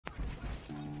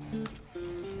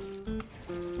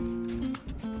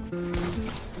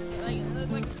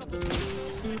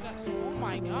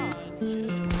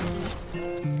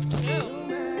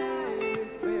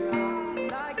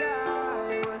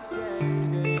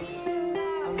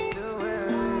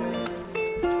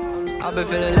I've been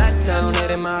feeling let down,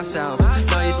 hating myself.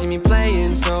 Now you see me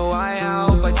playing, so I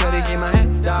help. I try to keep my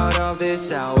head out of this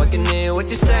cell. I can hear what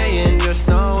you're saying, just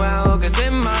know well. Cause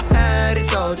in my head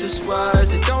it's all just words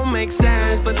that don't make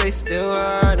sense, but they still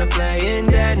hurt. I'm playing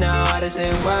dead now, I just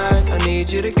ain't worth. I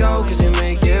need you to go cause you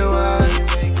make it worse.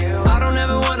 I don't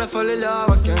ever wanna fall in love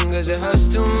again, cause it hurts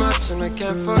too much and I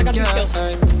can't forget.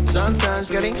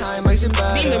 Sometimes getting high makes it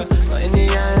better, but in the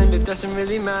end it doesn't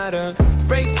really matter.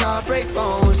 Break heart, break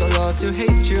bones, I love to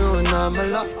hate you and I'm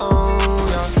alone,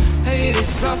 yeah. Hate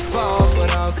is my fault, but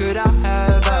how could I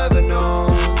have ever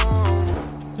known?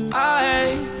 I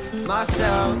hate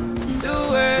myself the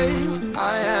way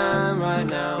I am right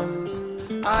now.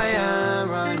 I am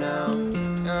right now,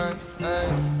 yeah,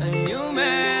 yeah. And you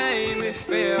made me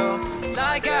feel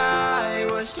like I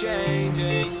was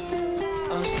changing.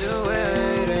 I'm still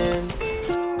waiting.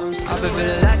 I've been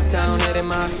feeling let down, hating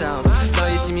myself. Now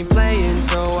you see me playing,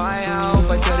 so I help.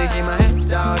 I try to keep my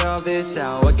head out of this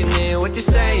cell. I can hear what you're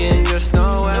saying, just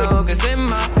know well. Cause in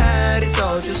my head it's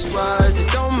all just words that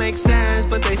don't make sense,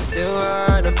 but they still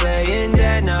hurt. I'm playing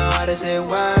dead now, I just ain't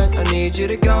worth. I need you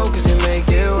to go cause you make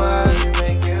it worse.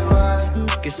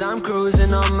 Cause I'm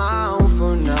cruising on my own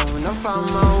for now, and I found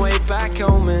my way back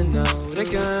home and out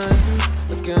again.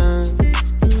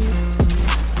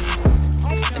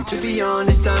 And to be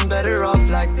honest, I'm better off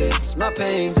like this. My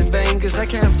pain's in vain cause I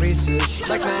can't resist.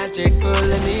 Like magic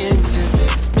pulling me into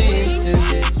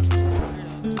this,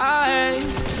 I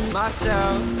hate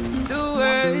myself the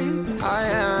way I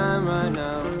am right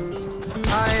now.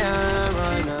 I am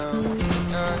right now,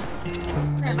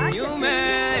 and you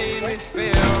made me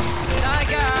feel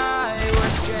like I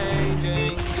was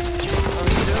changing. I'm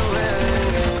still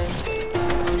waiting.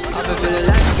 I've been feeling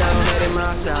let down, hating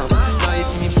myself. Now you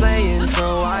see me playing,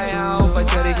 so I help. I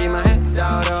try to keep my head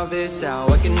out of this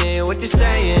cell. I can hear what you're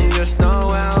saying, just know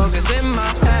well. Cause in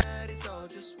my head it's all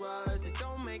just words that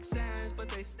don't make sense, but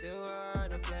they still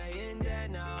hurt. I'm playing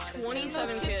dead now.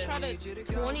 27 kids try to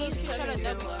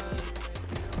double.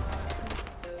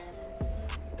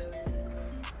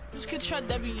 Those kids tried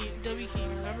W key,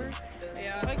 remember?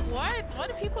 Yeah. Like, why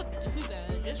do people do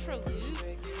that? Just for loot?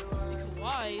 Like,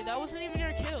 why? That wasn't even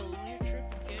your kill. You're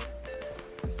tripping, kid.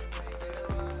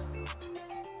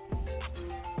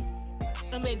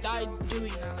 And they died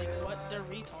doing that. Like, what? They're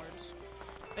retards.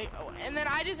 Like, oh, and then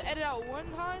I just edit out one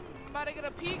time. I'm about to get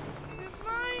a peek. It's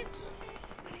sniped.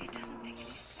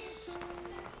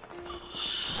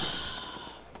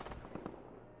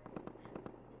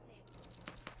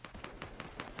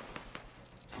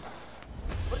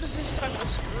 What is this type of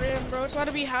scrim, bro? It's about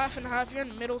to be half and half. You're in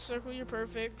the middle circle. You're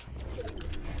perfect.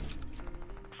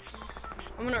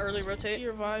 I'm gonna early rotate.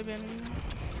 You're vibing.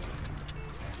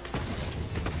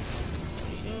 What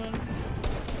are you doing?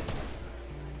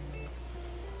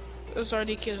 Those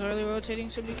RD kids are early rotating,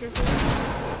 so be careful.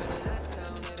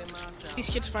 These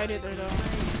kids fight it though.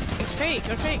 It's fake.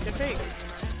 They're fake. They're fake.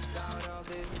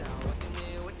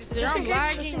 They're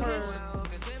lagging or.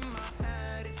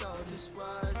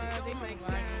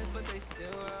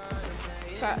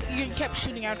 So you kept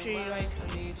shooting after you, like.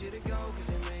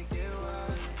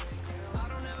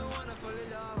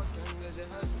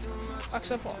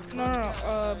 Box up. No.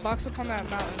 Box up on that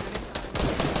mountain.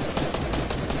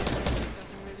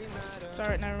 It's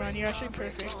alright, never mind. You're actually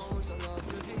perfect.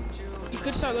 You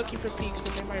could start looking for peaks,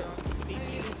 but they might beat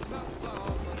you.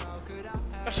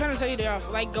 I was trying to tell you they're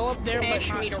off. Like, go up there, but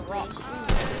not to rock.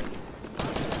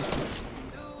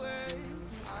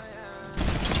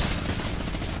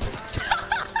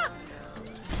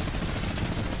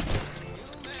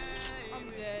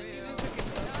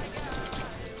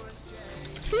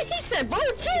 He said, bro,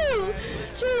 chill,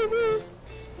 bro.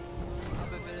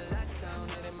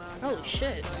 Oh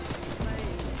shit.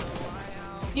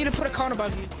 You need to put a cone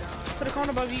above you. Put a cone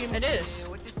above you. It is.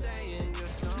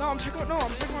 No, I'm talking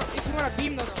about if you want to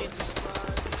beam those kids.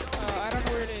 I don't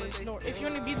know where it is. No, if you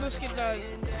want to beam those kids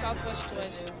southwest to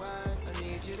west.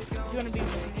 If you want to beam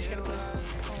them, you just gotta put a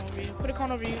cone over you. Put a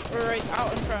cone over you, or right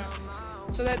out in front.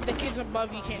 So that the kids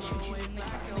above you can't shoot you, and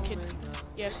the kid,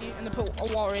 yeah, see? And then put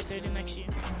a wall right there next to you.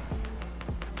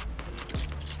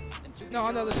 No,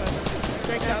 on the other side.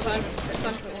 Break that side.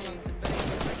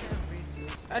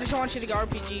 I just want you to go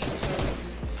RPG, so.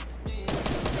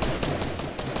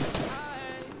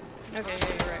 Okay,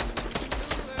 yeah, you're right.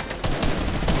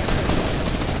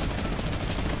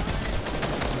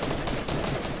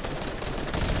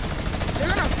 They're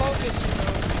gonna focus you,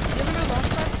 though. You ever been launch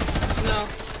pad? No.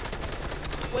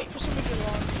 Wait for somebody to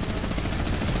launch.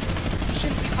 You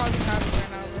shouldn't be causing havoc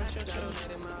right now, bro. Chill.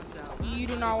 You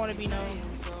do not want to be known.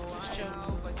 Just chill.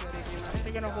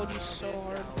 They're gonna hold you so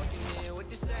hard.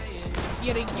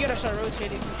 You gotta start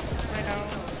rotating right now.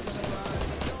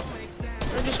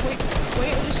 Or just wait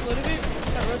just a little bit.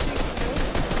 Start rotating.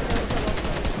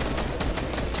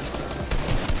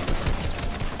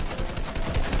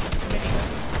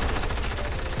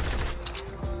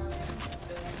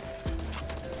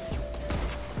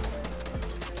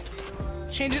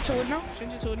 Change it to wood now.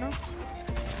 Change it to wood now.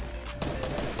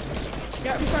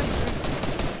 Yeah, I'm fine.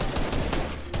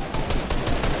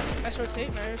 Nice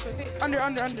rotate. Nice rotate. Under. I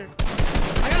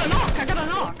got a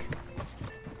knock.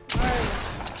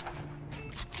 Nice.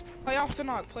 Play off the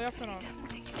knock. Alright,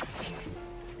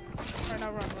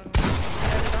 now run.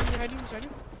 Behind you.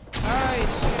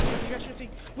 Nice. You got your thing.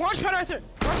 Launch pad right there.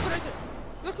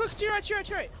 Look to your right. You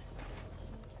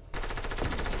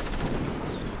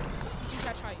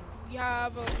catch height. You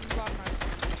have a lot of knives.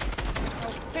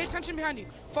 Oh, pay attention behind you.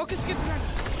 Focus skids behind you.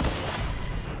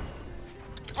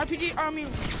 RPG,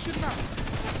 shoot him out.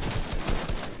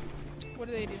 What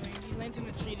are they doing? He lands in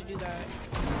the tree to do that.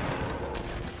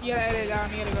 You gotta edit it down,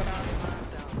 you gotta go down.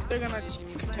 They're gonna just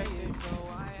contest it.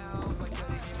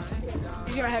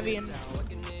 He's gonna heavy in.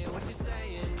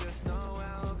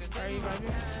 Are you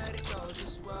vibing?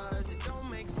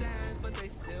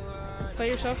 Play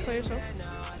yourself.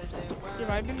 You're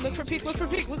vibing. Look for peek.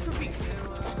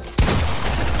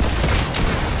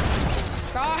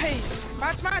 Nice!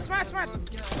 Match! Nice!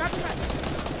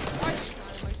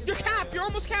 You're capped! You're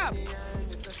almost capped!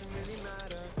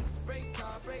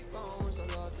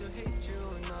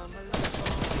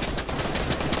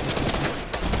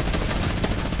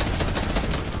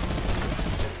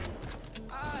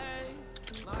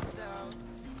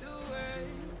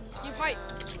 You height!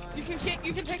 You can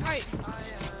take height!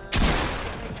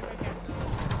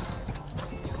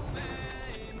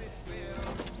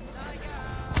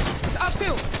 It's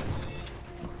uphill!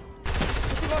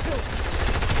 It's uphill!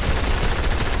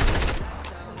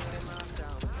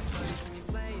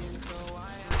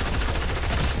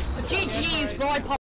 GG's, bro.